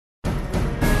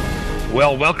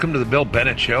Well, welcome to the Bill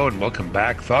Bennett Show, and welcome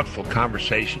back. Thoughtful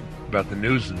conversation about the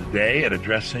news of the day and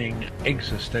addressing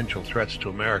existential threats to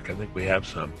America. I think we have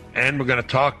some. And we're going to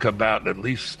talk about at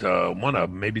least one of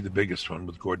them, maybe the biggest one,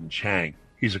 with Gordon Chang.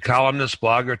 He's a columnist,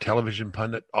 blogger, television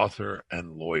pundit, author,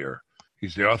 and lawyer.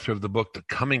 He's the author of the book, The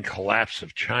Coming Collapse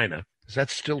of China. Is that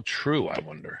still true, I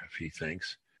wonder, if he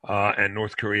thinks? And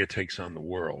North Korea takes on the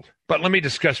world. But let me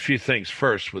discuss a few things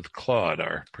first with Claude,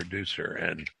 our producer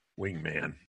and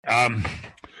wingman.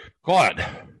 Claude.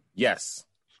 Yes.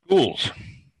 Schools.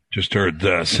 Just heard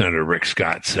Senator Rick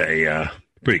Scott say,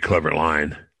 pretty clever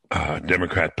line,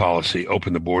 Democrat policy,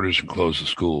 open the borders and close the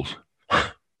schools.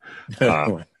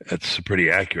 That's pretty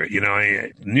accurate. You know,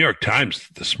 New York Times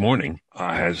this morning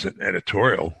has an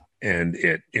editorial, and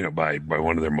it, by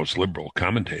one of their most liberal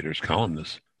commentators,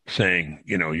 columnists, saying,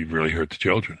 you've really hurt the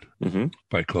children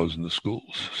by closing the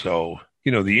schools. So,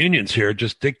 the unions here are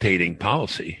just dictating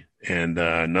policy. And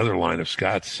another line of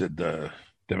Scott's said the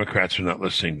Democrats are not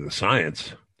listening to the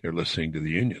science. They're listening to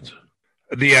the unions.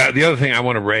 The other thing I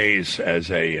want to raise as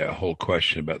a whole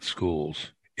question about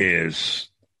schools is,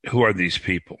 who are these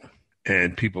people?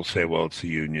 And people say, well, it's the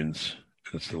unions,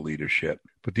 it's the leadership.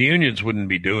 But the unions wouldn't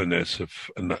be doing this if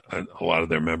a lot of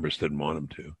their members didn't want them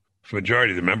to. If a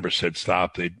majority of the members said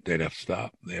stop, they'd have to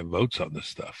stop. They have votes on this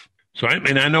stuff. So, I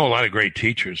know a lot of great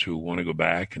teachers who want to go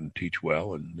back and teach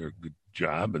well, and they're a good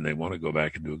job, and they want to go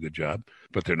back and do a good job,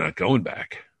 but they're not going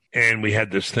back. And we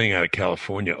had this thing out of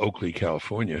California, Oakley,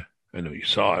 California. I know you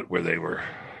saw it, where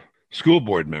school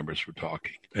board members were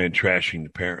talking and trashing the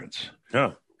parents.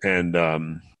 Oh. And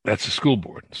that's the school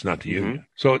board. It's not the union.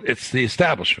 So it's the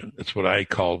establishment. It's what I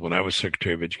called, when I was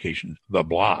Secretary of Education, the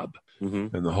blob.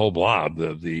 And the whole blob,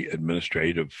 the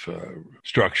administrative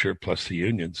structure plus the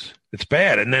unions, it's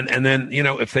bad. And then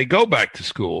if they go back to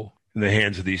school in the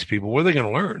hands of these people, what are they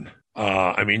going to learn?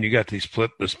 You got this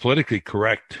politically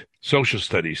correct social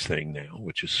studies thing now,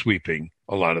 which is sweeping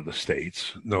a lot of the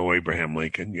states. No Abraham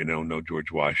Lincoln, no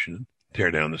George Washington. Tear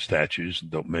down the statues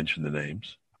and don't mention the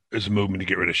names. There's a movement to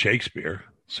get rid of Shakespeare.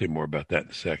 I'll say more about that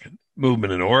in a second.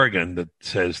 Movement in Oregon that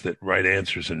says that right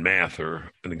answers in math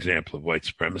are an example of white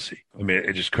supremacy.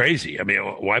 It's just crazy.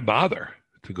 Why bother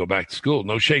to go back to school?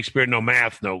 No Shakespeare, no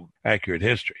math, no accurate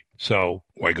history. So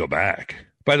why go back?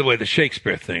 By the way, the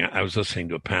Shakespeare thing, I was listening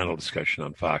to a panel discussion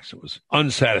on Fox. It was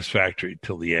unsatisfactory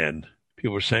till the end.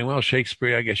 People were saying, well,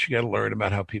 Shakespeare, I guess you got to learn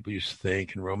about how people used to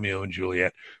think, and Romeo and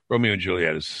Juliet. Romeo and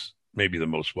Juliet is maybe the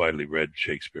most widely read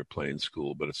Shakespeare play in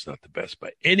school, but it's not the best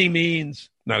by any means.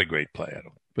 Not a great play, I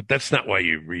don't. But that's not why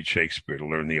you read Shakespeare, to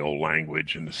learn the old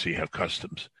language and to see how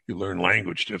customs. You learn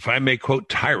language. If I may quote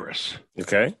Tyrus,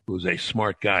 who's a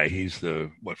smart guy. He's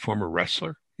the former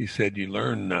wrestler. He said, you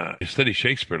study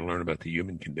Shakespeare to learn about the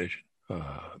human condition,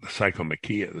 the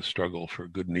psychomachia, the struggle for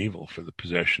good and evil, for the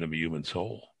possession of a human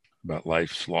soul, about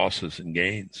life's losses and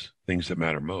gains, things that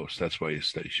matter most. That's why you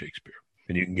study Shakespeare,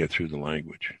 and you can get through the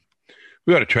language.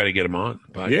 We ought to try to get him on.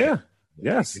 Yeah.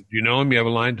 Yes. Do you know him? You have a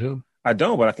line to him? I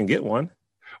don't, but I can get one.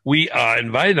 We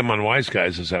invited him on Wise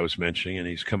Guys, as I was mentioning, and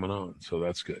he's coming on, so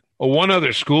that's good. Oh, one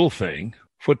other school thing,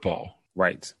 football.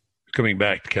 Right. Coming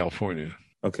back to California.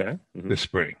 Okay. This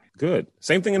spring. Good.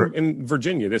 Same thing in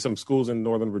Virginia. There's some schools in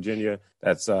Northern Virginia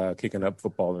that's kicking up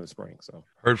football in the spring. So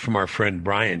heard from our friend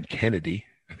Brian Kennedy.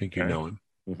 I think you know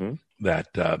him. That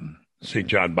St.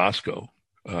 John Bosco,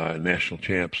 national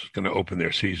champs, going to open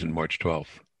their season March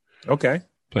 12th. Okay.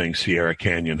 Playing Sierra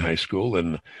Canyon High School.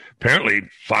 And apparently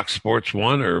Fox Sports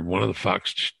 1 or one of the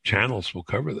Fox channels will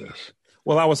cover this.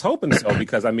 Well, I was hoping so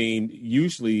because,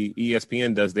 usually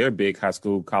ESPN does their big high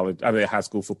school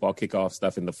football kickoff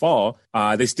stuff in the fall.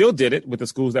 They still did it with the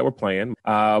schools that were playing.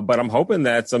 But I'm hoping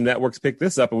that some networks pick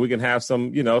this up and we can have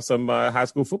some high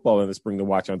school football in the spring to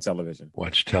watch on television.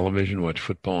 Watch television, watch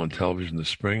football on television in the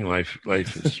spring. Life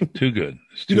is too good.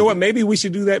 What? Maybe we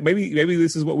should do that. Maybe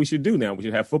this is what we should do now. We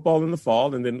should have football in the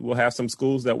fall, and then we'll have some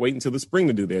schools that wait until the spring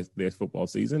to do their football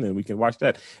season, and we can watch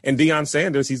that. And Deion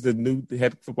Sanders, he's the new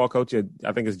head football coach at,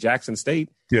 I think it's Jackson State.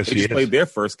 Yes, they just played their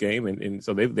first game, and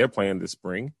so they're playing this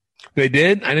spring. They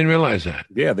did? I didn't realize that.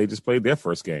 Yeah, they just played their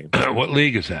first game. What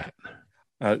league is that?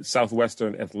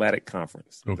 Southwestern Athletic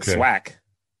Conference. Okay. The SWAC.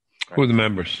 Who are the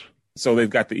members? So they've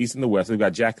got the East and the West. They've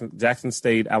got Jackson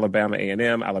State, Alabama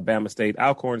A&M, Alabama State,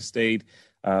 Alcorn State,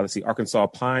 Arkansas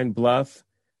Pine Bluff,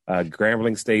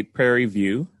 Grambling State, Prairie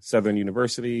View, Southern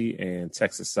University, and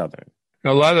Texas Southern.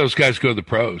 Now, a lot of those guys go to the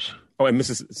pros. Oh, and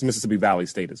Mississippi Valley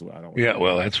State as well.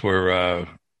 That's where,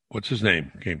 what's his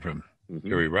name came from?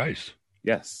 Jerry Rice.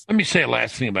 Yes. Let me say a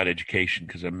last thing about education,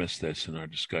 because I missed this in our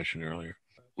discussion earlier.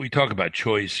 We talk about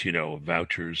choice,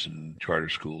 vouchers and charter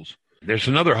schools. There's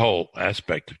another whole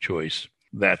aspect of choice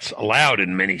that's allowed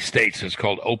in many states. It's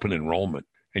called open enrollment.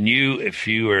 And if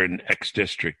you are in X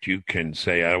district, you can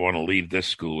say, I want to leave this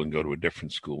school and go to a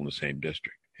different school in the same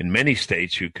district. In many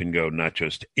states, you can go not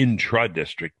just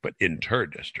intra-district, but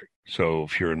inter-district. So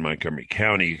if you're in Montgomery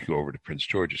County, you can go over to Prince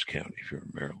George's County if you're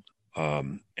in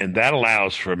Maryland. And that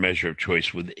allows for a measure of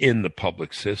choice within the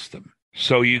public system.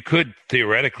 So you could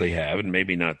theoretically have, and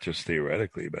maybe not just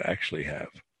theoretically, but actually have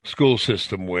a school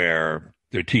system where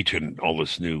they're teaching all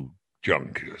this new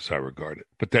junk, as I regard it.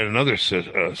 But then another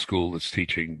school that's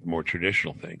teaching more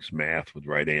traditional things, math with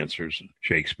right answers, and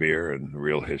Shakespeare and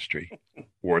real history,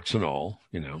 warts and all,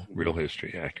 real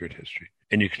history, accurate history.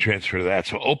 And you can transfer to that.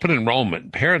 So open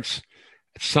enrollment, it's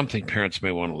something parents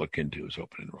may want to look into is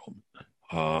open enrollment.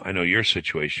 I know your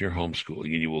situation, you're homeschooling,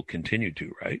 and you will continue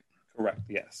to, right? Correct.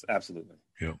 Yes, absolutely.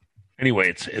 Yeah. Anyway,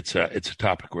 it's a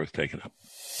topic worth taking up.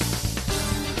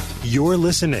 You're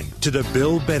listening to The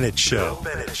Bill Bennett Show.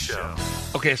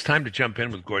 Okay, it's time to jump in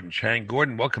with Gordon Chang.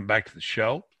 Gordon, welcome back to the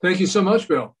show. Thank you so much,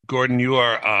 Bill. Gordon, you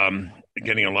are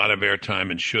getting a lot of airtime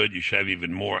and you should have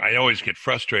even more. I always get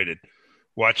frustrated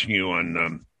watching you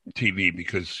on TV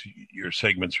because your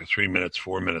segments are 3 minutes,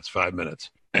 4 minutes, 5 minutes.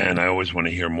 And I always want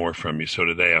to hear more from you. So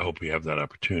today, I hope we have that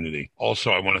opportunity.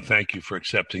 Also, I want to thank you for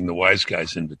accepting the Wise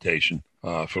Guys invitation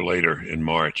for later in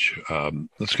March.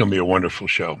 It's going to be a wonderful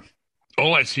show.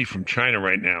 All I see from China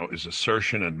right now is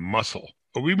assertion and muscle.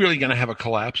 Are we really going to have a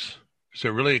collapse? Is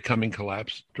there really a coming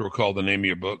collapse? To recall the name of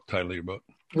your book, title of your book.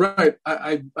 Right.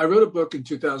 I wrote a book in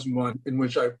 2001 in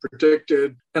which I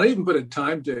predicted, and I even put a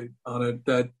time date on it,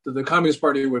 that the Communist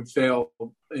Party would fail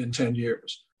in 10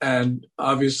 years. And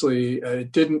obviously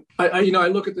it didn't. I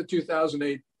look at the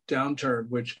 2008 downturn,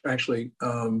 which actually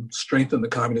strengthened the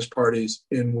Communist parties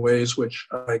in ways which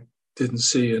I didn't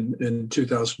see in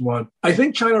 2001. I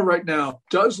think China right now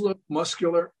does look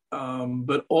muscular,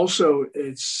 but also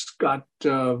it's got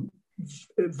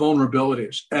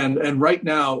vulnerabilities. And right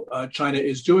now, China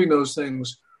is doing those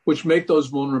things which make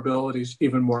those vulnerabilities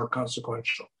even more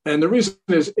consequential. And the reason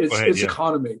is its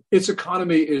economy. Its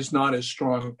economy is not as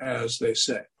strong as they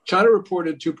say. China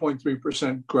reported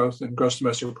 2.3% growth in gross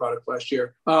domestic product last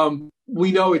year.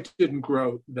 We know it didn't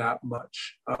grow that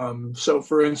much. So,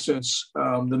 for instance,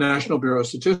 the National Bureau of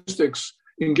Statistics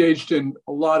engaged in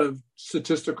a lot of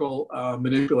statistical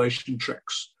manipulation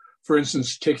tricks. For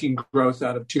instance, taking growth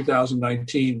out of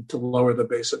 2019 to lower the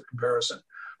base of comparison.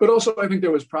 But also, I think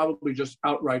there was probably just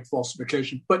outright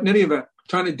falsification. But in any event,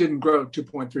 China didn't grow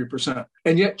 2.3%.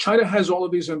 And yet China has all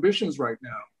of these ambitions right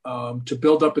now to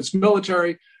build up its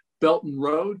military, Belt and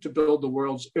Road, to build the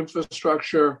world's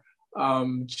infrastructure,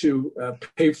 to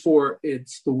pay for the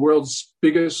world's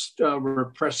biggest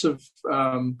repressive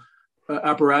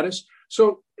apparatus.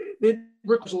 So it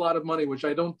requires a lot of money, which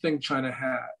I don't think China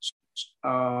has.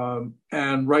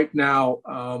 And right now,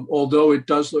 although it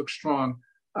does look strong,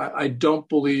 I don't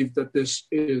believe that this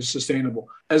is sustainable.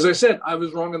 As I said, I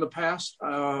was wrong in the past.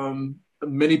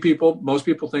 Most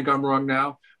people think I'm wrong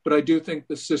now, but I do think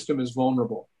the system is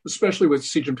vulnerable, especially with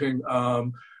Xi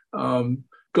Jinping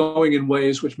going in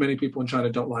ways which many people in China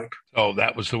don't like. Oh,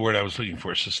 that was the word I was looking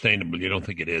for, sustainable. You don't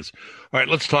think it is. All right,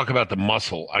 let's talk about the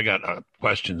muscle. I got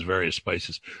questions, various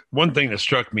places. One thing that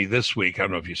struck me this week, I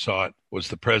don't know if you saw it, was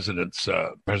the President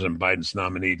Biden's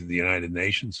nominee to the United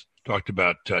Nations talked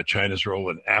about China's role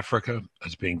in Africa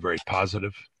as being very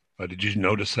positive. Did you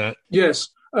notice that? Yes.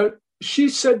 She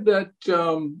said that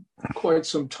quite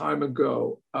some time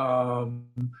ago.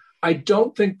 I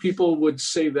don't think people would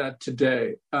say that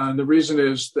today. And the reason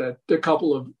is that a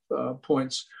couple of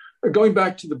points. Going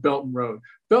back to the Belt and Road.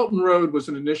 Belt and Road was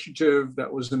an initiative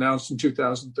that was announced in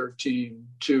 2013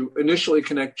 to initially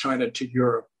connect China to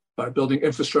Europe by building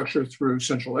infrastructure through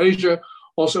Central Asia,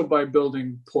 also by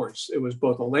building ports. It was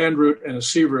both a land route and a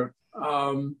sea route.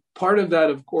 Part of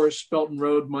that, of course, Belt and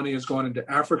Road money has gone into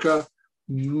Africa.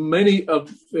 Many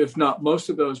of, if not most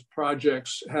of those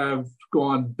projects have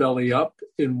gone belly up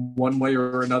in one way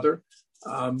or another.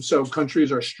 So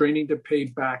countries are straining to pay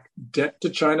back debt to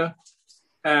China.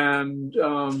 And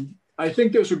I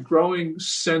think there's a growing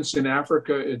sense in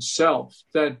Africa itself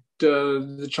that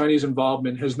the Chinese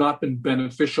involvement has not been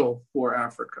beneficial for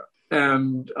Africa.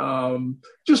 And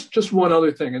just one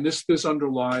other thing, and this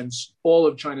underlines all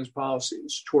of China's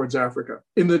policies towards Africa.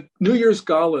 In the New Year's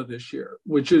Gala this year,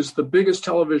 which is the biggest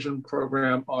television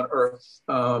program on Earth,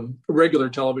 regular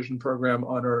television program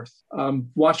on Earth,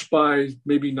 watched by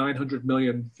maybe 900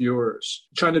 million viewers.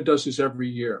 China does this every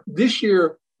year. This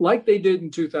year, like they did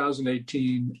in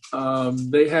 2018,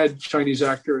 they had Chinese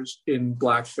actors in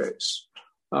blackface.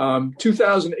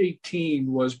 2018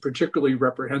 was particularly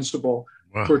reprehensible.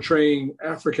 Wow. Portraying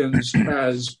Africans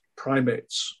as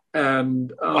primates.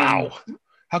 And wow.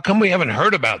 How come we haven't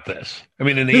heard about this? I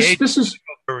mean, in the age of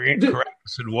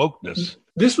correctness and wokeness.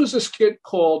 This was a skit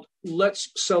called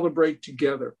Let's Celebrate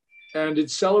Together. And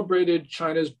it celebrated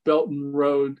China's Belt and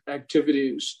Road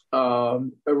activities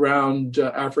around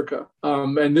Africa.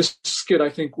 And this skit, I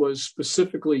think, was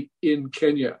specifically in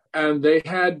Kenya. And they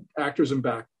had actors in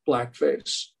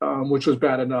blackface, which was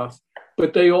bad enough.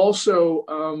 But they also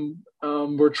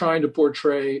were trying to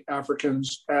portray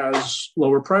Africans as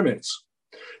lower primates.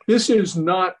 This is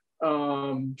not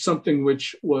something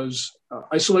which was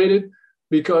isolated.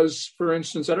 Because, for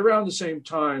instance, at around the same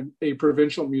time, a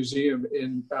provincial museum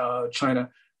in China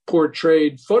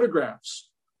portrayed photographs.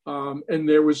 And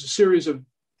there was a series of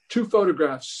 2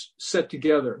 photographs set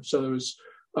together. So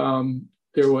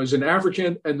there was an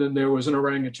African and then there was an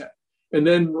orangutan. And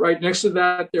then right next to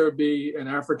that, there would be an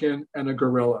African and a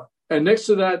gorilla. And next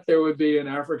to that, there would be an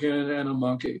African and a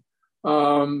monkey.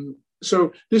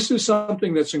 So this is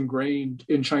something that's ingrained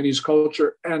in Chinese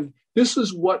culture. And this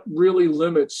is what really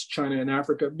limits China and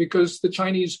Africa, because the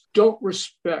Chinese don't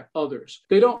respect others.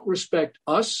 They don't respect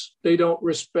us. They don't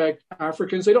respect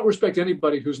Africans. They don't respect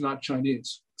anybody who's not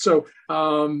Chinese. So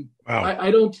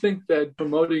I don't think that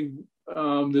promoting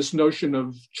this notion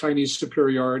of Chinese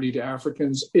superiority to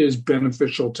Africans is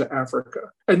beneficial to Africa.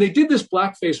 And they did this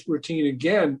blackface routine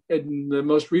again in the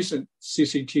most recent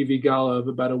CCTV gala of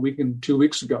about a week and 2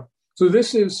 weeks ago. So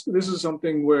this is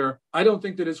something where I don't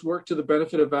think that it's worked to the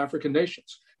benefit of African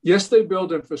nations. Yes, they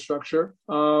build infrastructure,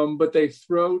 but they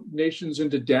throw nations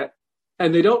into debt,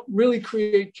 and they don't really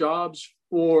create jobs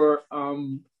for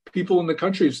people in the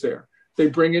countries there. They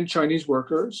bring in Chinese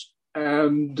workers,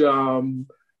 and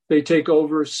they take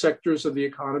over sectors of the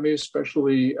economy,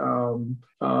 especially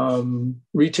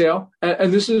retail.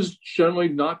 And this has generally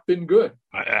not been good.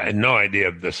 I had no idea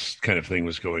this kind of thing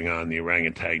was going on, the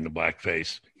orangutan, the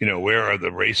blackface. You know, where are the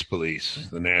race police,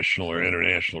 the national or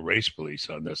international race police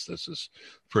on this? This is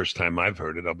first time I've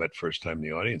heard it. I'll bet first time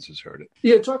the audience has heard it.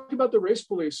 Yeah, talking about the race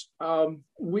police,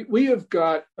 we have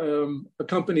got a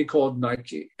company called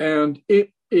Nike, and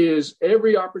it is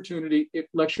every opportunity it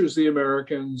lectures the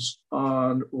Americans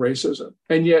on racism.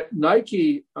 And yet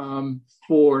Nike,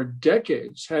 for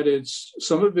decades, had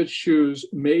some of its shoes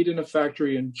made in a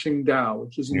factory in Qingdao,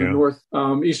 which is in the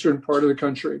northeastern part of the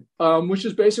country, which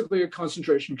is basically a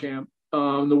concentration camp.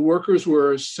 The workers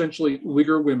were essentially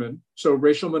Uyghur women, so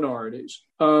racial minorities,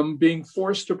 being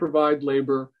forced to provide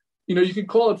labor. You know, you could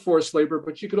call it forced labor,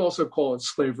 but you could also call it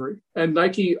slavery. And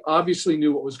Nike obviously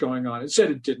knew what was going on. It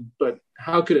said it didn't, but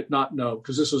how could it not know?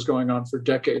 Because this was going on for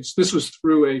decades. This was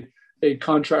through a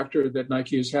contractor that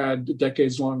Nike has had a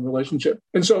decades-long relationship.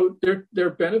 And so they're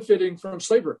benefiting from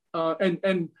slavery.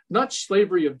 And not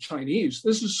slavery of Chinese.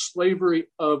 This is slavery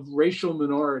of racial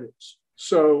minorities.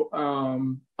 So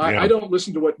I don't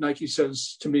listen to what Nike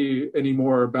says to me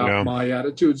anymore about my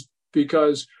attitudes,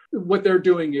 because what they're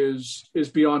doing is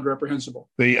beyond reprehensible.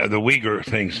 The Uyghur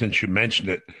thing, since you mentioned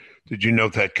it, did you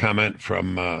note that comment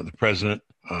from the president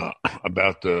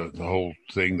about the whole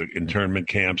thing, the internment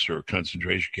camps or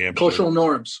concentration camps? Cultural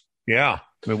norms. Yeah.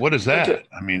 I mean, what is that? Okay.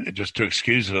 I mean, just to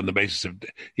excuse it on the basis of,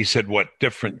 he said, what,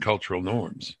 different cultural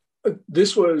norms?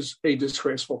 This was a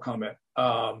disgraceful comment.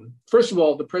 First of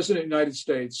all, the president of the United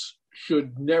States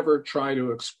should never try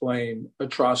to explain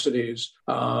atrocities,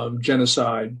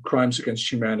 genocide, crimes against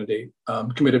humanity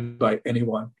committed by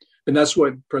anyone. And that's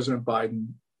what President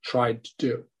Biden tried to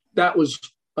do. That was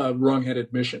a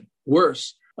wrong-headed mission.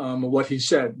 Worse, what he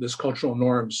said, this cultural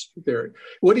norms theory.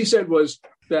 What he said was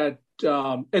that,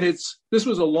 this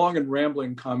was a long and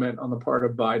rambling comment on the part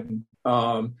of Biden,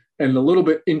 and a little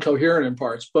bit incoherent in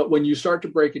parts. But when you start to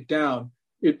break it down,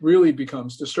 it really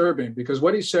becomes disturbing, because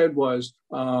what he said was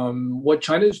what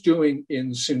China is doing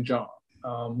in Xinjiang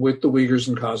with the Uyghurs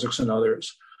and Kazakhs and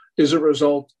others is a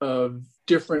result of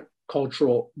different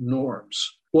cultural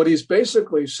norms. What he's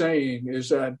basically saying is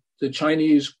that the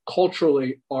Chinese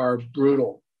culturally are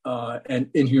brutal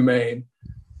and inhumane.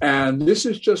 And this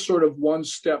is just sort of one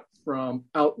step from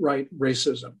outright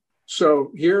racism.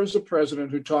 So here's a president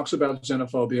who talks about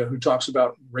xenophobia, who talks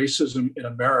about racism in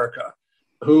America,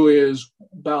 who is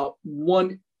about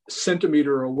 1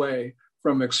 centimeter away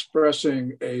from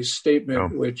expressing a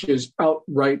statement which is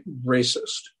outright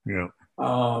racist. Yeah.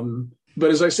 But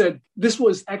as I said, this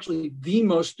was actually the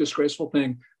most disgraceful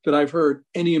thing that I've heard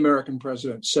any American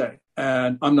president say.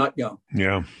 And I'm not young.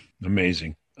 Yeah.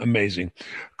 Amazing.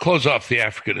 Close off the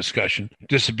Africa discussion.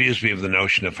 Disabuse me of the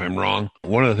notion if I'm wrong.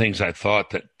 One of the things I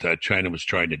thought that China was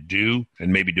trying to do,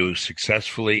 and maybe do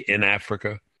successfully in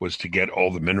Africa, was to get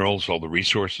all the minerals, all the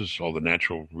resources, all the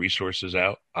natural resources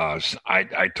out.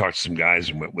 I talked to some guys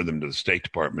and went with them to the State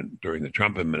Department during the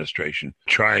Trump administration,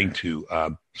 trying to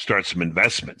start some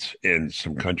investments in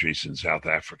some countries in South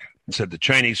Africa. And said the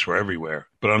Chinese were everywhere,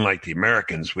 but unlike the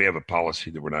Americans, we have a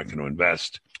policy that we're not going to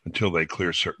invest until they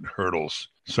clear certain hurdles,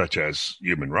 such as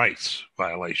human rights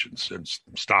violations and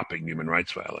stopping human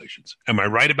rights violations. Am I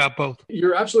right about both?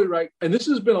 You're absolutely right. And this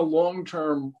has been a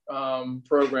long-term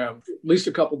program, at least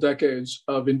a couple decades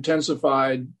of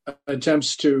intensified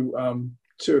attempts to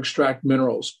extract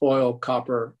minerals, oil,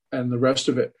 copper, and the rest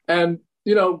of it. And,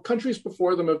 countries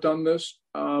before them have done this.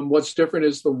 What's different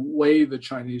is the way the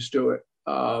Chinese do it.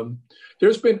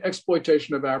 There's been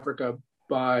exploitation of Africa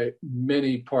by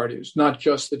many parties, not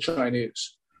just the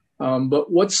Chinese.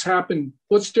 But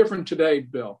what's different today,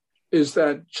 Bill, is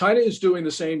that China is doing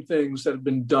the same things that have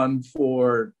been done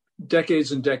for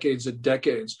decades and decades and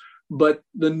decades. But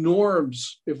the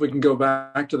norms, if we can go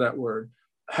back to that word,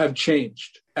 have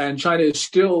changed. And China is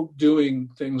still doing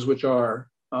things which are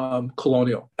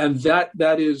colonial. And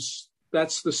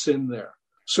that's the sin there.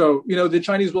 So, the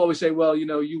Chinese will always say, well,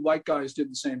 you white guys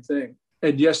did the same thing.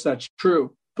 And yes, that's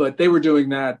true. But they were doing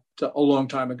that a long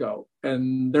time ago,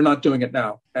 and they're not doing it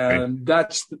now. And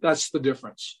that's the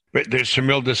difference. But there's some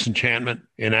real disenchantment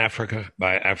in Africa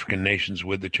by African nations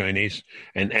with the Chinese.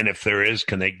 And if there is,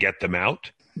 can they get them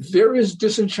out? There is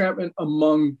disenchantment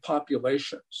among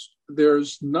populations.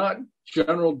 There's not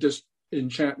general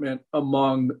disenchantment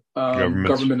among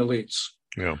government elites.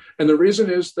 Yeah. And the reason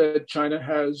is that China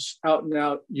has out and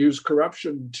out used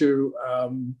corruption to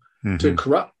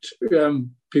corrupt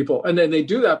people. And then they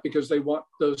do that because they want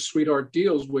those sweetheart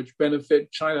deals, which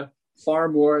benefit China far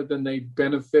more than they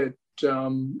benefit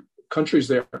countries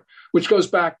there, which goes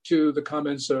back to the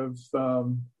comments of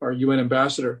our UN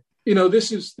ambassador.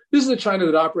 This is a China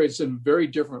that operates in very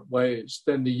different ways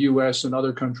than the U.S. and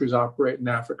other countries operate in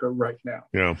Africa right now.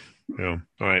 Yeah. All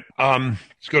right.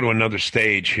 Let's go to another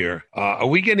stage here. Are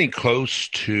we getting close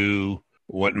to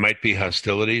what might be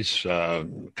hostilities,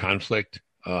 conflict?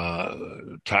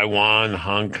 Taiwan,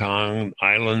 Hong Kong,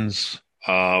 islands.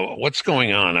 What's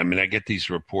going on? I mean, I get these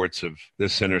reports of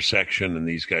this intersection and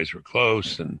these guys were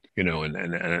close and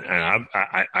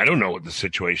I don't know what the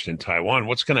situation in Taiwan,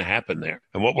 what's going to happen there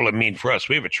and what will it mean for us?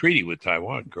 We have a treaty with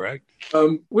Taiwan, correct?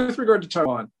 With regard to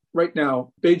Taiwan, right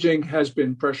now, Beijing has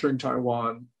been pressuring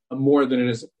Taiwan more than it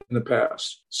is in the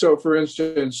past. So, for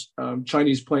instance,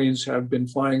 Chinese planes have been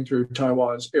flying through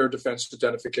Taiwan's air defense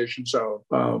identification zone,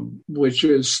 which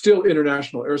is still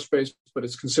international airspace, but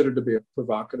it's considered to be a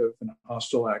provocative and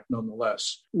hostile act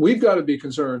nonetheless. We've got to be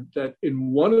concerned that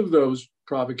in one of those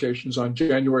provocations on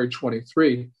January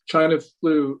 23, China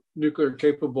flew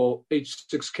nuclear-capable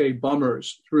H-6K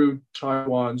bombers through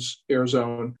Taiwan's air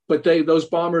zone, but those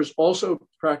bombers also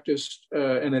practiced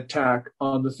an attack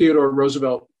on the Theodore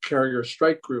Roosevelt Carrier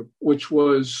Strike Group, which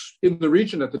was in the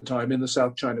region at the time in the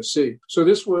South China Sea. So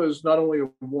this was not only a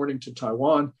warning to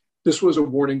Taiwan, this was a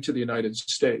warning to the United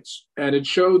States. And it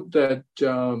showed that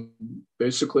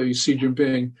basically Xi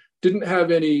Jinping didn't have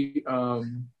any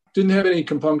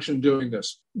compunction doing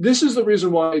this. This is the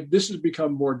reason why this has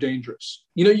become more dangerous.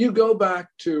 You go back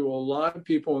to a lot of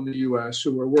people in the U.S.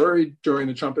 who were worried during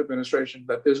the Trump administration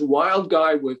that this wild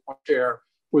guy with one chair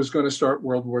was going to start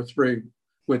World War III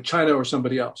with China or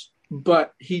somebody else.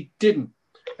 But he didn't.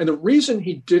 And the reason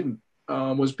he didn't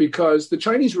was because the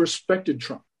Chinese respected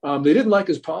Trump. They didn't like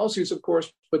his policies, of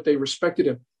course, but they respected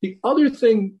him. The other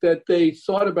thing that they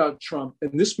thought about Trump,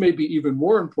 and this may be even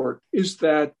more important, is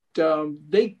that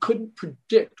they couldn't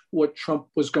predict what Trump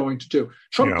was going to do.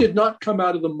 Trump did not come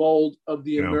out of the mold of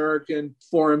the American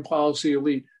foreign policy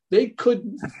elite. They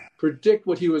couldn't predict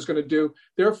what he was going to do.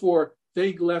 Therefore,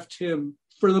 they left him,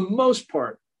 for the most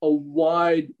part, a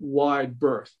wide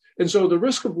berth. And so the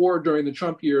risk of war during the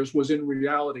Trump years was in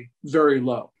reality very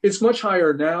low. It's much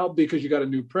higher now because you got a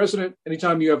new president.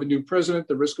 Anytime you have a new president,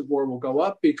 the risk of war will go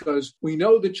up because we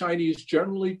know the Chinese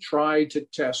generally try to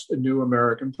test a new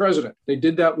American president. They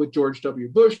did that with George W.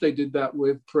 Bush. They did that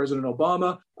with President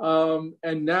Obama.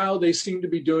 And now they seem to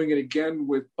be doing it again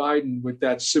with Biden with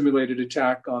that simulated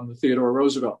attack on the Theodore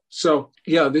Roosevelt. So,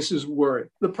 yeah, this is worrying.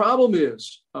 The problem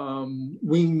is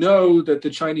we know that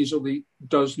the Chinese elite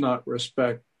does not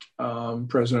respect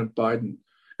President Biden.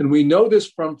 And we know this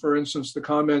from, for instance, the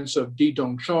comments of Di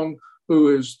Dongsheng,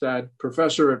 who is that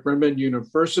professor at Renmin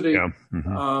University,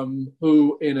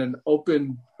 who in an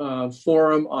open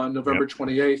forum on November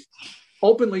 28th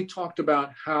openly talked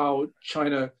about how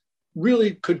China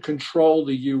really could control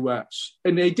the U.S.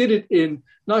 And they did it in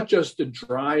not just a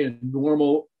dry and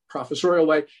normal professorial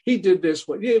way. He did this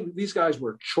way. Yeah, these guys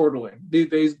were chortling.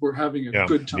 They were having a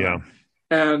good time. Yeah.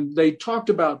 And they talked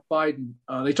about Biden.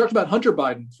 They talked about Hunter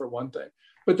Biden, for one thing.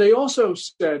 But they also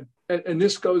said, and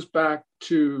this goes back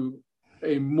to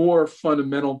a more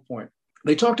fundamental point.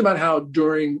 They talked about how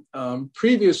during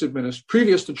previous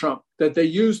to Trump, that they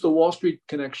used the Wall Street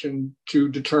connection to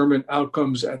determine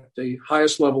outcomes at the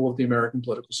highest level of the American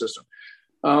political system.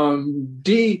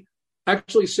 D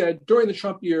actually said during the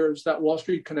Trump years that Wall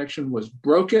Street connection was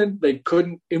broken. They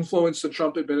couldn't influence the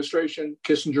Trump administration.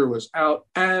 Kissinger was out.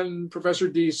 And Professor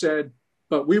D said,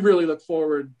 but we really look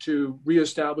forward to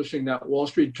reestablishing that Wall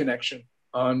Street connection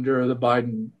under the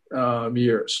Biden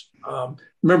years.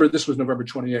 Remember, this was November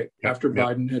 28th, after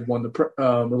Biden had won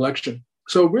the election.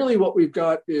 So really what we've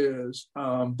got is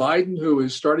Biden, who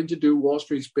is starting to do Wall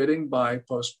Street's bidding by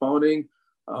postponing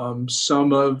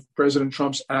some of President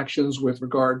Trump's actions with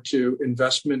regard to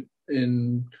investment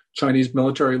in Chinese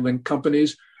military-linked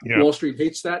companies. Yeah. Wall Street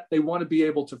hates that. They want to be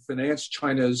able to finance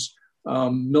China's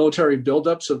military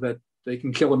buildup so that they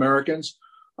can kill Americans.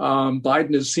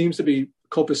 Biden seems to be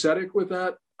copacetic with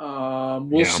that.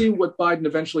 We'll see what Biden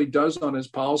eventually does on his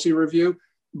policy review,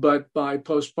 but by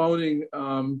postponing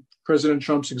President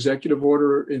Trump's executive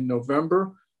order in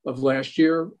November of last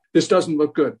year, this doesn't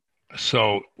look good.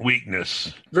 So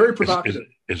weakness very provocative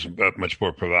is much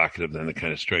more provocative than the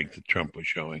kind of strength that Trump was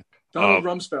showing. Donald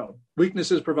Rumsfeld, weakness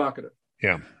is provocative.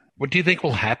 Yeah. What do you think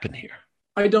will happen here?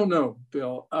 I don't know,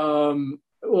 Bill.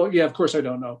 Well, yeah, of course I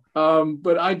don't know.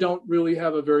 But I don't really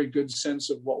have a very good sense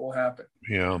of what will happen.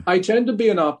 Yeah. I tend to be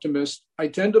an optimist. I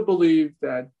tend to believe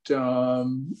that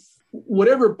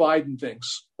whatever Biden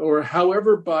thinks, or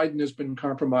however Biden has been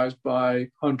compromised by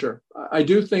Hunter, I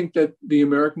do think that the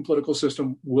American political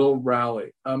system will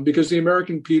rally because the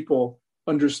American people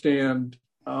understand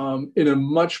in a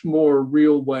much more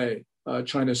real way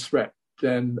China's threat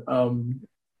than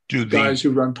guys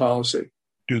who run policy.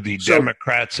 Do the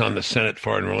Democrats on the Senate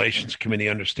Foreign Relations Committee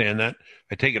understand that?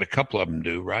 I take it a couple of them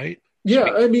do, right? Yeah,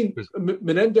 I mean,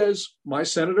 Menendez, my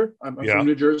senator, I'm from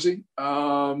New Jersey.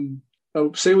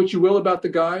 Say what you will about the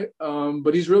guy,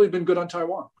 but he's really been good on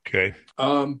Taiwan. Okay.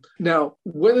 Now,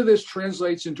 whether this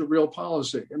translates into real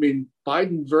policy, I mean,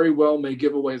 Biden very well may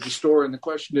give away the store. And the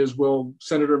question is, will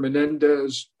Senator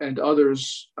Menendez and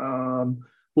others,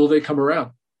 will they come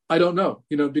around? I don't know,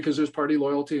 because there's party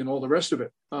loyalty and all the rest of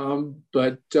it.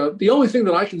 But the only thing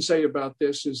that I can say about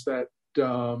this is that,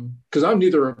 because I'm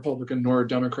neither a Republican nor a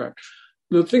Democrat,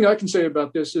 the thing I can say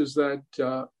about this is that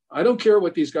I don't care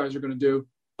what these guys are going to do.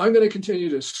 I'm going to continue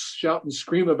to shout and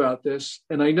scream about this.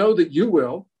 And I know that you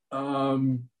will.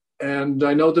 And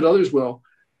I know that others will.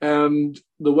 And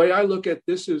the way I look at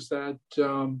this is that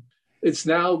it's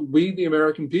now we, the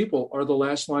American people, are the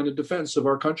last line of defense of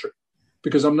our country.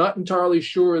 Because I'm not entirely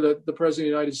sure that the President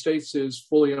of the United States is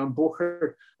fully on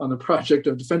board on the project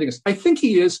of defending us. I think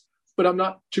he is, but I'm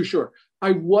not too sure.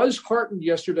 I was heartened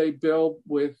yesterday, Bill,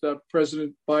 with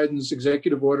President Biden's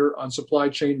executive order on supply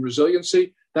chain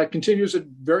resiliency. That continues a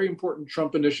very important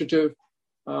Trump initiative.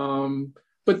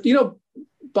 But,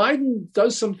 Biden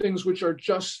does some things which are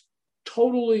just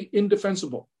totally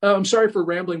indefensible. I'm sorry for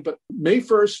rambling, but May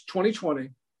 1st, 2020,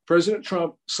 President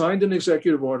Trump signed an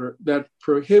executive order that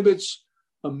prohibits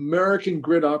American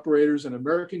grid operators and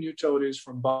American utilities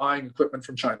from buying equipment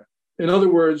from China. In other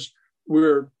words,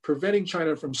 we're preventing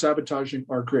China from sabotaging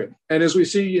our grid. And as we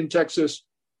see in Texas,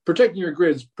 protecting your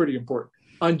grid is pretty important.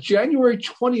 On January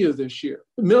 20th of this year,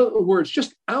 in other words,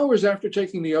 just hours after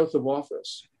taking the oath of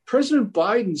office, President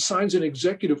Biden signs an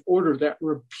executive order that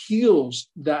repeals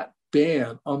that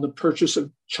ban on the purchase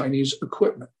of Chinese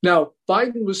equipment. Now,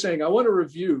 Biden was saying, I want to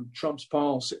review Trump's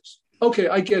policies. Okay,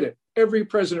 I get it. Every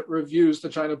president reviews the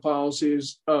China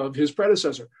policies of his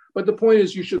predecessor. But the point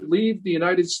is you should leave the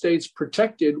United States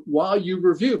protected while you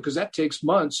review, because that takes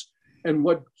months. And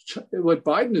what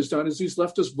Biden has done is he's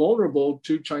left us vulnerable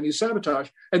to Chinese sabotage.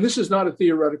 And this is not a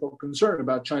theoretical concern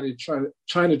about China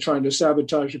trying to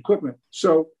sabotage equipment.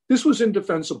 So this was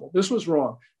indefensible. This was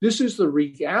wrong. This is the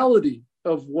reality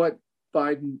of what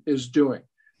Biden is doing.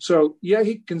 So, yeah,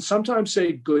 he can sometimes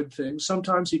say good things.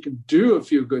 Sometimes he can do a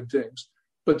few good things.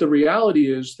 But the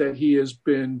reality is that he has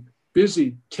been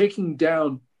busy taking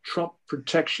down Trump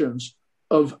protections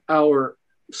of our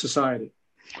society.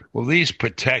 Well, these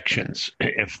protections,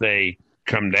 if they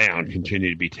come down,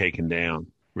 continue to be taken down,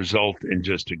 result in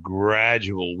just a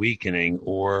gradual weakening,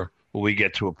 or will we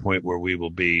get to a point where we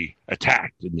will be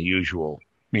attacked in the usual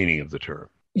meaning of the term?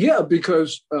 Yeah,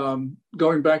 because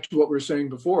going back to what we were saying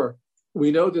before,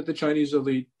 we know that the Chinese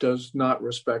elite does not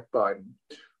respect Biden.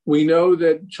 We know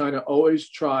that China always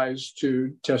tries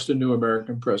to test a new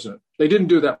American president. They didn't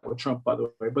do that with Trump, by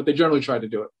the way, but they generally try to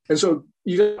do it. And so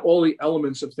you get all the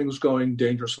elements of things going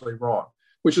dangerously wrong,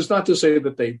 which is not to say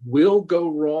that they will go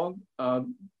wrong,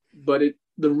 but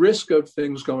the risk of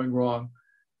things going wrong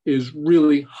is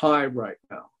really high right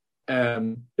now.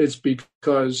 And it's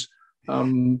because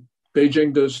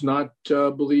Beijing does not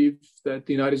believe that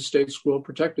the United States will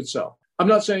protect itself. I'm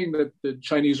not saying that the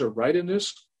Chinese are right in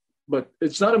this, but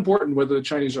it's not important whether the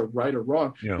Chinese are right or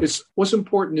wrong. Yeah. It's what's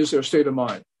important is their state of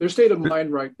mind. Their state of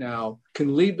mind right now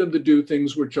can lead them to do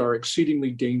things which are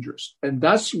exceedingly dangerous. And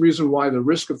that's the reason why the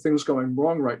risk of things going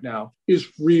wrong right now is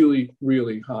really,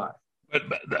 really high.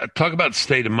 But talk about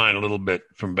state of mind a little bit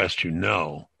from best you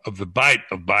know of the bite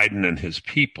of Biden and his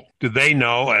people. Do they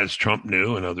know, as Trump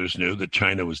knew and others knew, that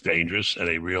China was dangerous and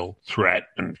a real threat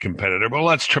and competitor? Well,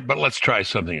 let's try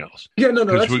something else. Yeah, no,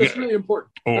 that's really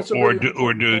important.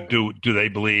 Do they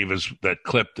believe, as that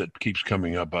clip that keeps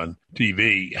coming up on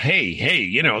TV?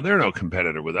 Hey, they're no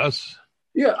competitor with us.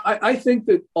 Yeah, I think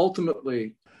that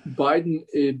ultimately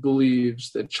Biden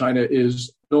believes that China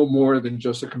is no more than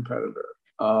just a competitor.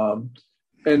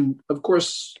 And of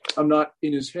course, I'm not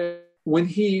in his head. When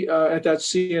he, at that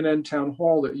CNN town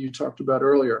hall that you talked about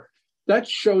earlier, that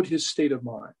showed his state of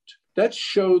mind. That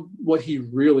showed what he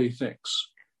really thinks.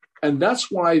 And that's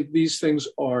why these things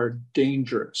are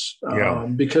dangerous,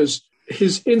 because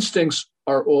his instincts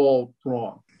are all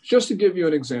wrong. Just to give you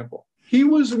an example, he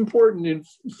was important in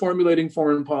formulating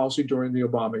foreign policy during the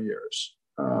Obama years.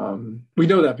 We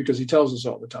know that because he tells us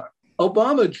all the time.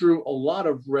 Obama drew a lot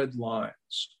of red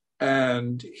lines,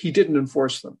 and he didn't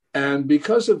enforce them. And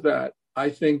because of that,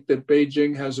 I think that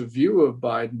Beijing has a view of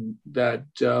Biden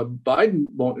that Biden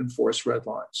won't enforce red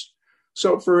lines.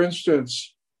 So, for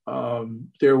instance,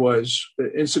 there was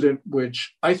an incident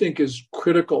which I think is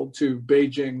critical to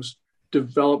Beijing's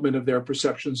development of their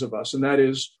perceptions of us, and that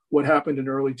is what happened in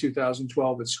early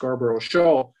 2012 at Scarborough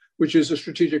Shoal, which is a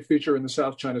strategic feature in the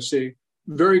South China Sea,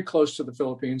 very close to the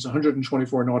Philippines,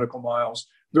 124 nautical miles,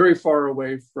 very far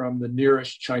away from the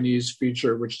nearest Chinese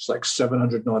feature, which is like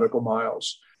 700 nautical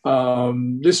miles.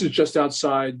 This is just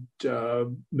outside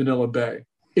Manila Bay.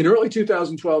 In early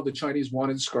 2012, the Chinese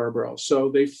wanted Scarborough,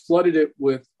 so they flooded it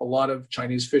with a lot of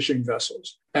Chinese fishing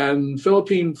vessels, and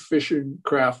Philippine fishing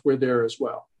craft were there as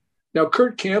well. Now,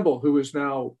 Kurt Campbell, who is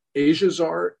now Asia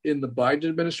czar in the Biden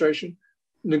administration,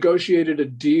 negotiated a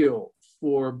deal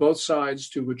for both sides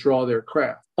to withdraw their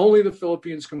craft. Only the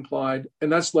Philippines complied,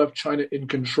 and that's left China in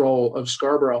control of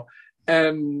Scarborough.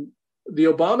 And the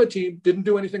Obama team didn't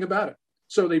do anything about it.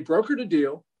 So they brokered a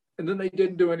deal, and then they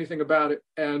didn't do anything about it.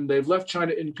 And they've left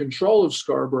China in control of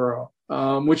Scarborough,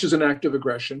 which is an act of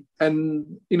aggression.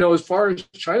 And, as far as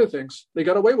China thinks, they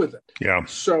got away with it. Yeah.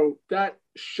 So that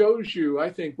shows you,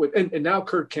 I think, and now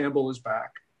Kurt Campbell is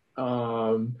back.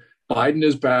 Biden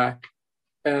is back.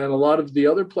 And a lot of the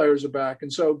other players are back.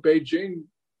 And so Beijing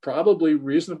probably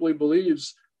reasonably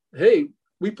believes, hey,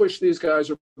 we pushed these guys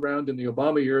around in the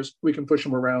Obama years, we can push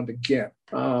them around again.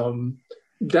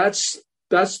 That's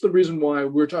the reason why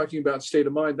we're talking about state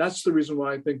of mind. That's the reason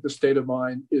why I think the state of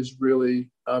mind is really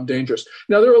dangerous.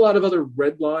 Now, there are a lot of other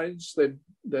red lines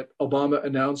that Obama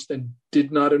announced and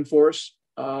did not enforce.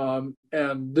 And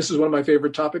this is one of my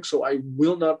favorite topics, so I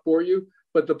will not bore you.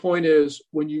 But the point is,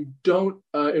 when you don't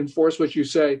enforce what you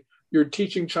say, you're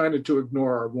teaching China to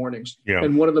ignore our warnings. Yeah.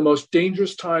 And one of the most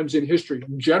dangerous times in history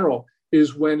in general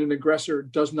is when an aggressor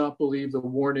does not believe the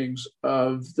warnings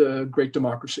of the great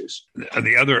democracies.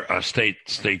 The other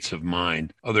states of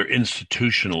mind, other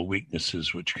institutional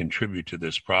weaknesses which contribute to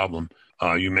this problem.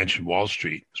 You mentioned Wall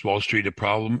Street. Is Wall Street a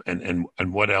problem?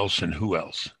 And what else and who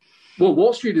else? Well,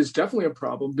 Wall Street is definitely a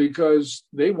problem because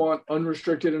they want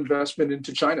unrestricted investment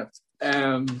into China.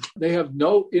 And they have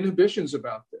no inhibitions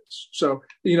about this. So,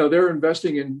 they're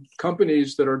investing in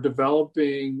companies that are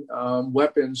developing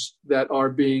weapons that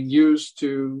are being used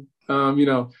to,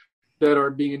 that are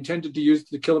being intended to use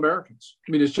to kill Americans.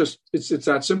 I mean, it's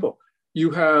that simple. You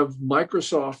have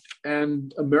Microsoft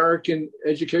and American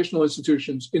educational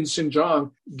institutions in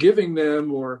Xinjiang giving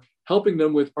them or helping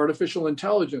them with artificial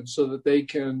intelligence so that they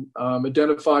can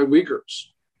identify Uyghurs.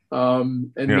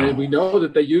 Then we know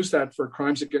that they use that for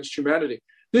crimes against humanity.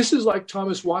 This is like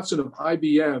Thomas Watson of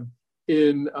IBM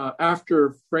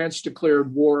after France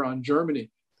declared war on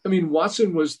Germany. I mean,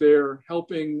 Watson was there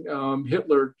helping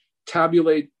Hitler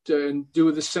tabulate and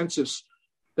do the census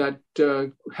that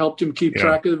helped him keep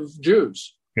track of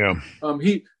Jews. Yeah.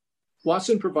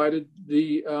 Watson provided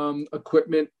the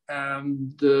equipment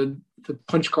and the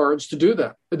punch cards to do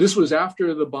that. This was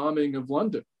after the bombing of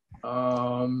London.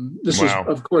 This was,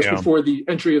 of course, before the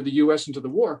entry of the U.S. into the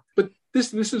war. But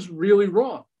this is really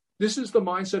wrong. This is the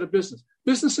mindset of business.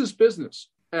 Business is business.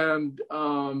 And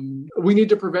we need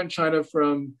to prevent China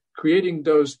from creating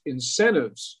those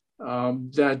incentives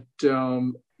that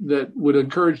would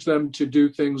encourage them to do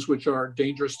things which are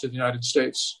dangerous to the United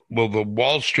States. Will the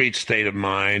Wall Street state of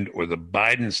mind or the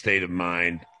Biden state of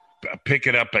mind pick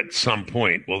it up at some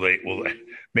point? Will they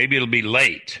maybe it'll be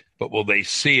late, but will they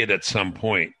see it at some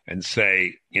point and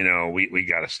say, we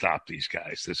got to stop these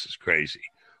guys. This is crazy.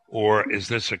 Or is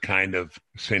this a kind of,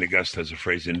 St. Augustine has a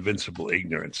phrase, invincible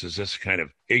ignorance? Is this a kind of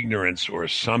ignorance or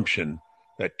assumption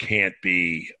that can't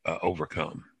be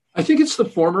overcome? I think it's the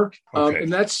former. Okay.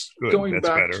 And that's Good. going That's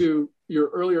back better. to your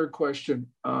earlier question.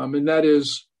 And that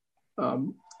is,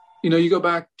 you go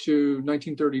back to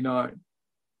 1939.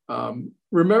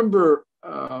 Remember,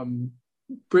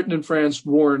 Britain and France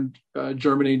warned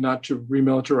Germany not to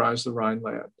remilitarize the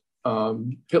Rhineland.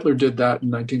 Hitler did that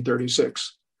in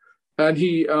 1936. And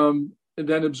he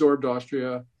then absorbed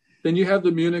Austria. Then you have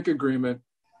the Munich Agreement.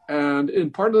 And in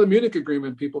part of the Munich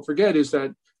Agreement, people forget, is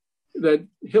that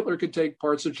Hitler could take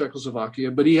parts of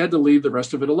Czechoslovakia, but he had to leave the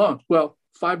rest of it alone. Well,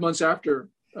 5 months after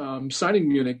signing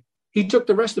Munich, he took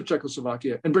the rest of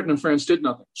Czechoslovakia, and Britain and France did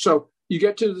nothing. So you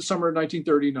get to the summer of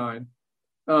 1939.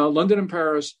 London and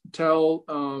Paris tell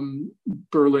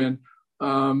Berlin,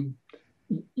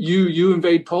 you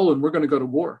invade Poland, we're going to go to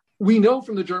war. We know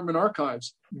from the German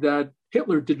archives that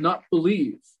Hitler did not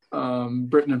believe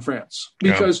Britain and France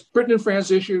because Britain and France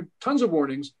issued tons of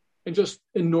warnings and just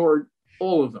ignored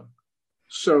all of them.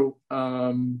 So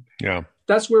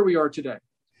that's where we are today.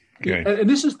 Okay. And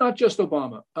this is not just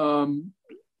Obama.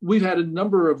 We've had a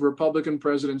number of Republican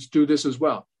presidents do this as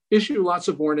well. Issue lots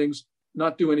of warnings,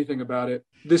 not do anything about it.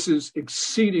 This is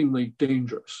exceedingly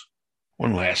dangerous.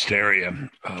 One last area,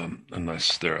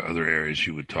 unless there are other areas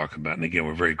you would talk about. And again,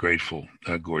 we're very grateful,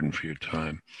 Gordon, for your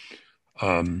time.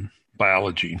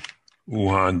 Biology,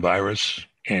 Wuhan virus.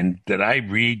 And did I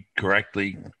read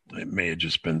correctly? It may have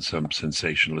just been some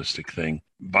sensationalistic thing.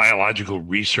 Biological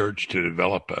research to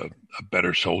develop a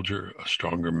better soldier, a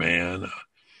stronger man,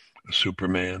 a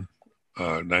Superman.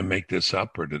 Did I make this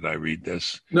up or did I read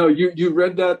this? No, you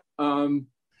read that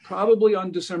probably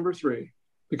on December 3.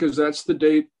 Because that's the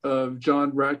date of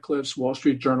John Ratcliffe's Wall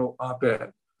Street Journal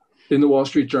op-ed in the Wall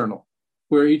Street Journal,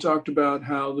 where he talked about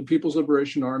how the People's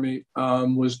Liberation Army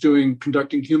was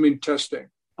conducting human testing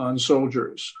on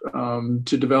soldiers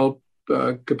to develop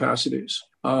capacities.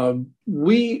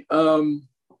 We, at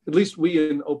least we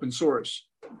in open source,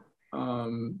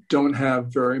 don't have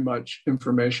very much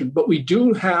information, but what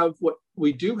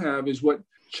we do have is what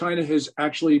China has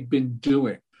actually been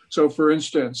doing. So, for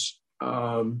instance,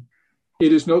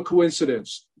 it is no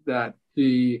coincidence that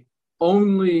the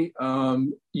only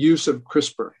use of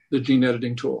CRISPR, the gene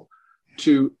editing tool,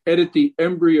 to edit the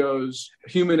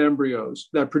human embryos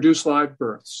that produce live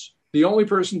births, the only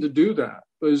person to do that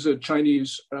was a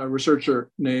Chinese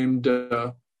researcher named He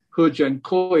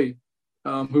Jiankui,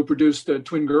 who produced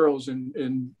twin girls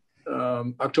in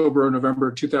October or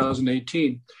November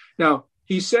 2018. Now,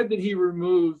 he said that he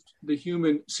removed the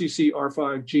human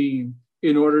CCR5 gene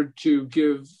in order to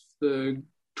give the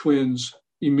twins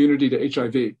immunity to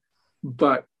HIV,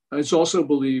 but it's also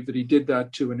believed that he did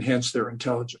that to enhance their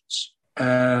intelligence.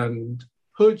 And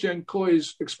He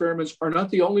Jiankui's experiments are not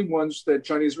the only ones that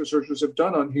Chinese researchers have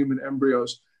done on human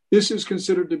embryos. This is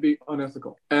considered to be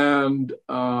unethical. And,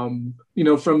 from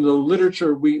the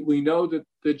literature, we know that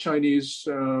the Chinese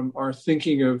are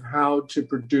thinking of how to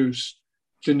produce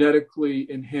genetically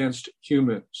enhanced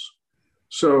humans.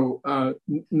 So,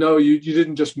 no, you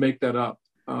didn't just make that up.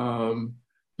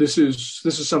 This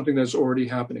is something that's already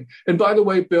happening. And by the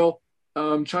way, Bill,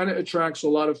 China attracts a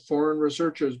lot of foreign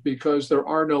researchers because there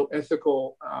are no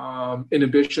ethical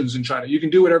inhibitions in China. You can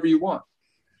do whatever you want.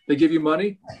 They give you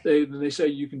money. They say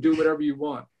you can do whatever you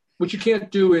want, which you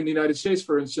can't do in the United States,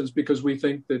 for instance, because we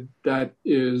think that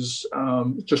is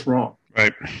just wrong.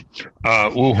 Right.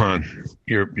 Wuhan,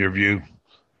 your view,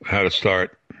 how to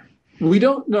start? We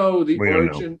don't know the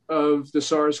origin of the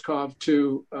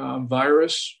SARS-CoV-2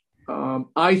 virus.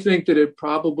 I think that it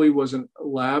probably was a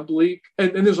lab leak.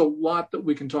 And there's a lot that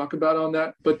we can talk about on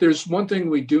that. But there's one thing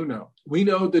we do know. We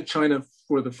know that China,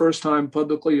 for the first time,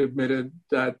 publicly admitted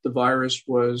that the virus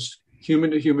was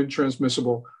human-to-human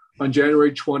transmissible on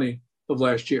January 20 of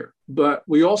last year. But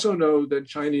we also know that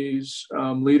Chinese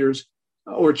leaders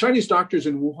or Chinese doctors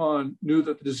in Wuhan knew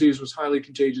that the disease was highly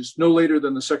contagious no later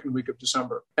than the second week of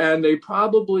December. And they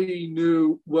probably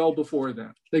knew well before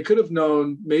then. They could have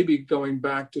known maybe going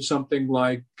back to something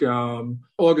like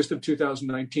August of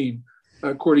 2019,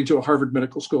 according to a Harvard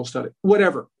Medical School study.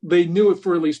 Whatever. They knew it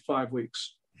for at least 5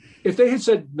 weeks. If they had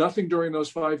said nothing during those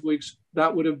 5 weeks,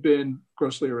 that would have been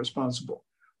grossly irresponsible.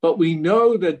 But we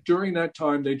know that during that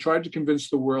time, they tried to convince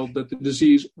the world that the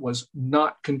disease was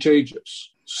not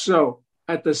contagious. So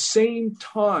at the same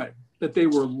time that they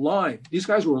were lying, these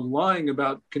guys were lying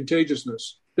about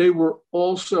contagiousness, they were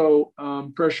also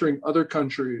pressuring other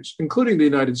countries, including the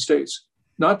United States,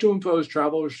 not to impose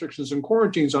travel restrictions and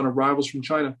quarantines on arrivals from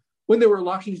China when they were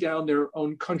locking down their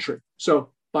own country.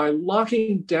 So by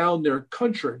locking down their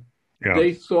country,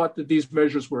 they thought that these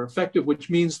measures were effective, which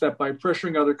means that by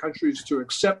pressuring other countries to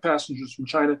accept passengers from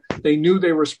China, they knew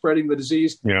they were spreading the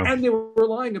disease, and they were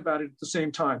lying about it at the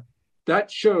same time.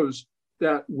 That shows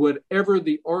that whatever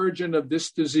the origin of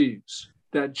this disease,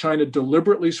 that China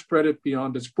deliberately spread it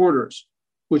beyond its borders,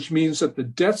 which means that the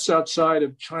deaths outside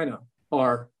of China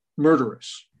are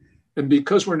murderous. And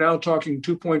because we're now talking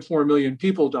 2.4 million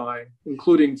people dying,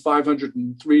 including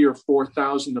 503 or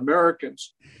 4,000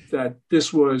 Americans, that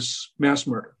this was mass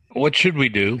murder. What should we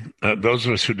do? Those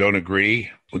of us who don't agree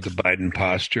with the Biden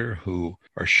posture, who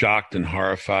are shocked and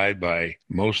horrified by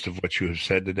most of what you have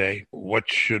said today, what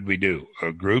should we do?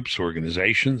 Groups,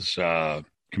 organizations,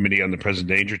 Committee on the Present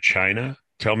Danger, China?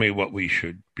 Tell me what we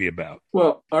should be about.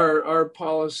 Well, our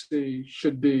policy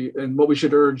should be, and what we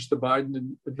should urge the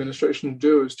Biden administration to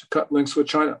do, is to cut links with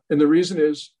China. And the reason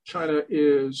is China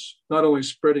is not only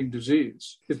spreading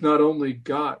disease, it's not only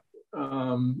got,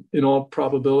 in all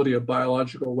probability, a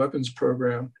biological weapons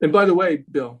program. And by the way,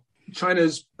 Bill,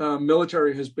 China's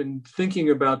military has been thinking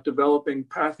about developing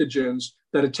pathogens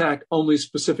that attack only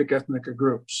specific ethnic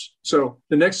groups. So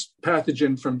the next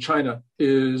pathogen from China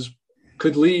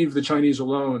could leave the Chinese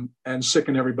alone and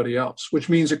sicken everybody else, which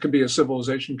means it could be a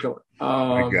civilization killer.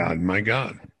 My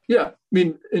God. Yeah. I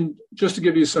mean, and just to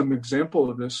give you some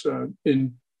example of this,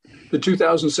 in the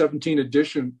 2017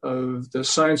 edition of the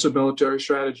Science of Military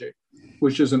Strategy,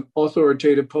 which is an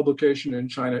authoritative publication in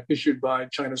China issued by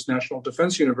China's National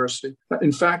Defense University,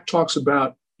 in fact talks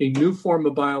about a new form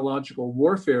of biological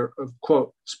warfare of,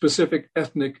 quote, specific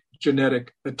ethnic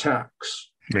genetic attacks.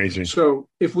 Amazing. So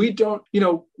if we don't,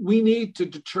 we need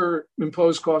to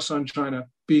impose costs on China,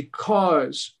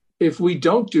 because if we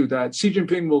don't do that, Xi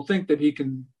Jinping will think that he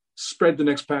can spread the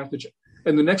next pathogen.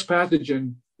 And the next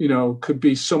pathogen, could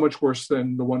be so much worse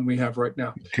than the one we have right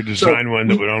now. Could design one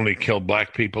that would only kill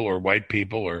black people or white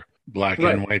people or black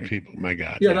and white people. My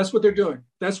God. Yeah, that's what they're doing.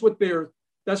 That's what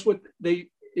they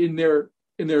in their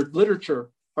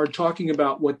literature are talking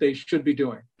about what they should be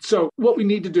doing. So what we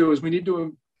need to do is we need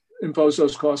to impose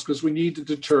those costs, because we need to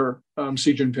deter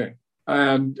Xi Jinping.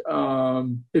 And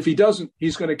if he doesn't,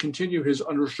 he's going to continue his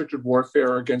unrestricted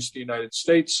warfare against the United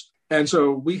States. And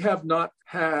so we have not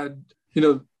had,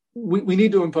 we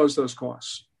need to impose those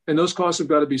costs. And those costs have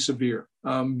got to be severe,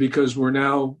 because we're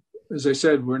now, as I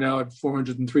said, we're now at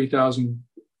 403,000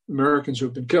 Americans who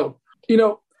have been killed.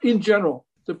 In general,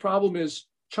 the problem is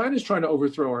China's trying to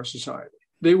overthrow our society.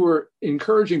 They were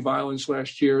encouraging violence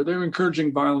last year. They're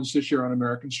encouraging violence this year on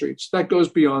American streets. That goes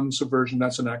beyond subversion.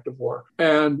 That's an act of war.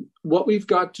 And what we've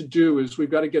got to do is we've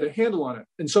got to get a handle on it.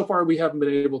 And so far, we haven't been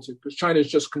able to, because China has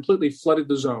just completely flooded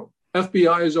the zone.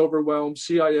 FBI is overwhelmed.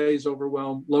 CIA is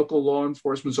overwhelmed. Local law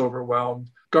enforcement is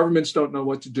overwhelmed. Governments don't know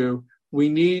what to do. We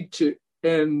need to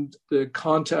end the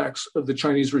contacts of the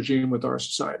Chinese regime with our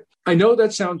society. I know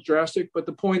that sounds drastic, but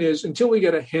the point is, until we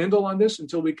get a handle on this,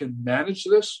 until we can manage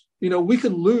this, we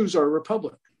could lose our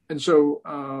republic. And so,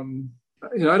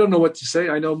 I don't know what to say.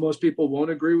 I know most people won't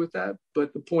agree with that,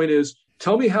 but the point is,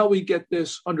 tell me how we get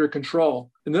this under control.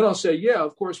 And then I'll say, yeah,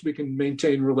 of course we can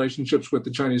maintain relationships with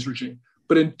the Chinese regime.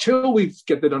 But until we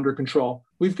get that under control,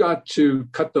 we've got to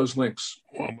cut those links.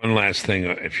 Well, one last thing,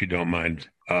 if you don't mind.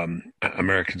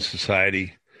 American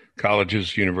society,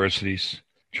 colleges, universities,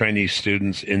 Chinese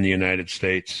students in the United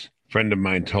States. A friend of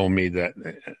mine told me that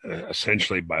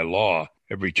essentially by law,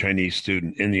 every Chinese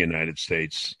student in the United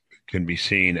States can be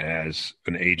seen as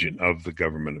an agent of the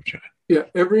government of China. Yeah,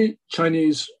 every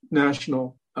Chinese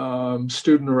national,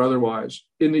 student or otherwise,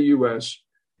 in the U.S.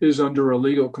 is under a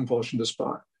legal compulsion to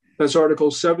spy. That's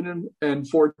Articles 7 and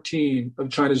 14 of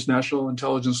China's national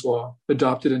intelligence law,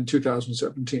 adopted in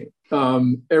 2017.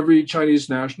 Every Chinese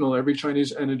national, every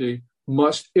Chinese entity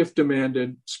must, if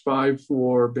demanded, spy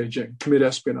for Beijing, commit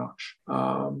espionage.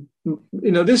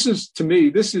 This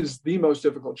is the most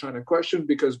difficult China question,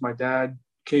 because my dad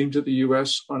came to the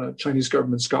U.S. on a Chinese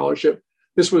government scholarship.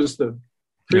 This was the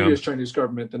previous Chinese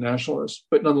government, the nationalists,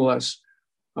 but nonetheless,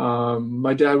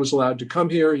 my dad was allowed to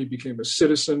come here. He became a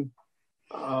citizen.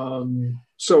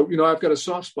 So I've got a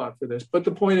soft spot for this. But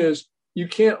the point is, you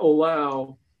can't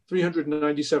allow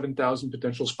 397,000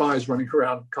 potential spies running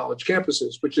around college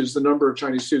campuses, which is the number of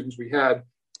Chinese students we had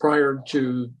prior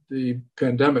to the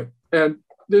pandemic. And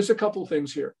there's a couple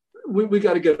things here. We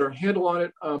got to get our handle on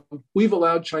it. We've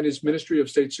allowed China's Ministry of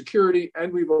State Security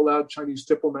and we've allowed Chinese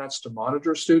diplomats to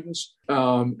monitor students.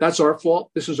 That's our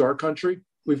fault. This is our country.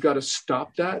 We've got to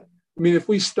stop that. I mean, if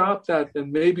we stop that,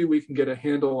 then maybe we can get a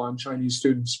handle on Chinese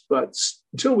students. But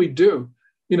until we do,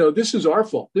 this is our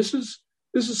fault. This is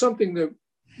something that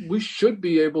we should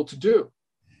be able to do.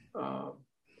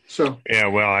 Yeah,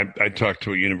 well, I talked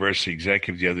to a university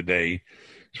executive the other day.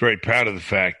 He's very proud of the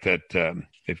fact that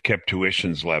they've kept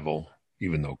tuitions level,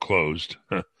 even though closed,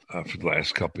 for the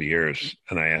last couple of years.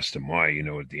 And I asked him why. You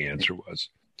know what the answer was?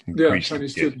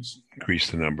 Chinese students. Increase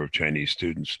the number of Chinese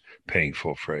students paying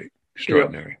full freight.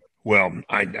 Extraordinary. Yeah. Well,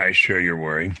 I share your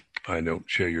worry. I don't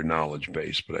share your knowledge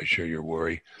base, but I share your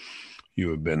worry.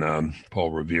 You have been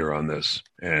Paul Revere on this,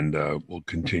 and we'll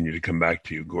continue to come back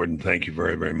to you. Gordon, thank you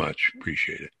very, very much.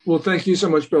 Appreciate it. Well, thank you so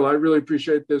much, Bill. I really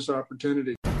appreciate this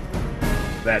opportunity.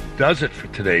 That does it for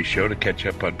today's show. To catch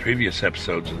up on previous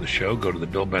episodes of the show, go to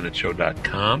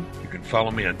thebillbennettshow.com. You can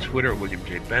follow me on Twitter at William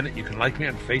J. Bennett. You can like me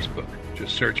on Facebook.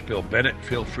 Just search Bill Bennett.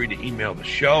 Feel free to email the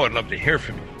show. I'd love to hear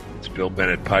from you. It's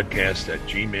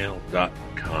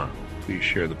BillBennettPodcast@gmail.com. Please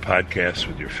share the podcast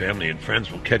with your family and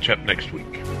friends. We'll catch up next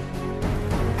week.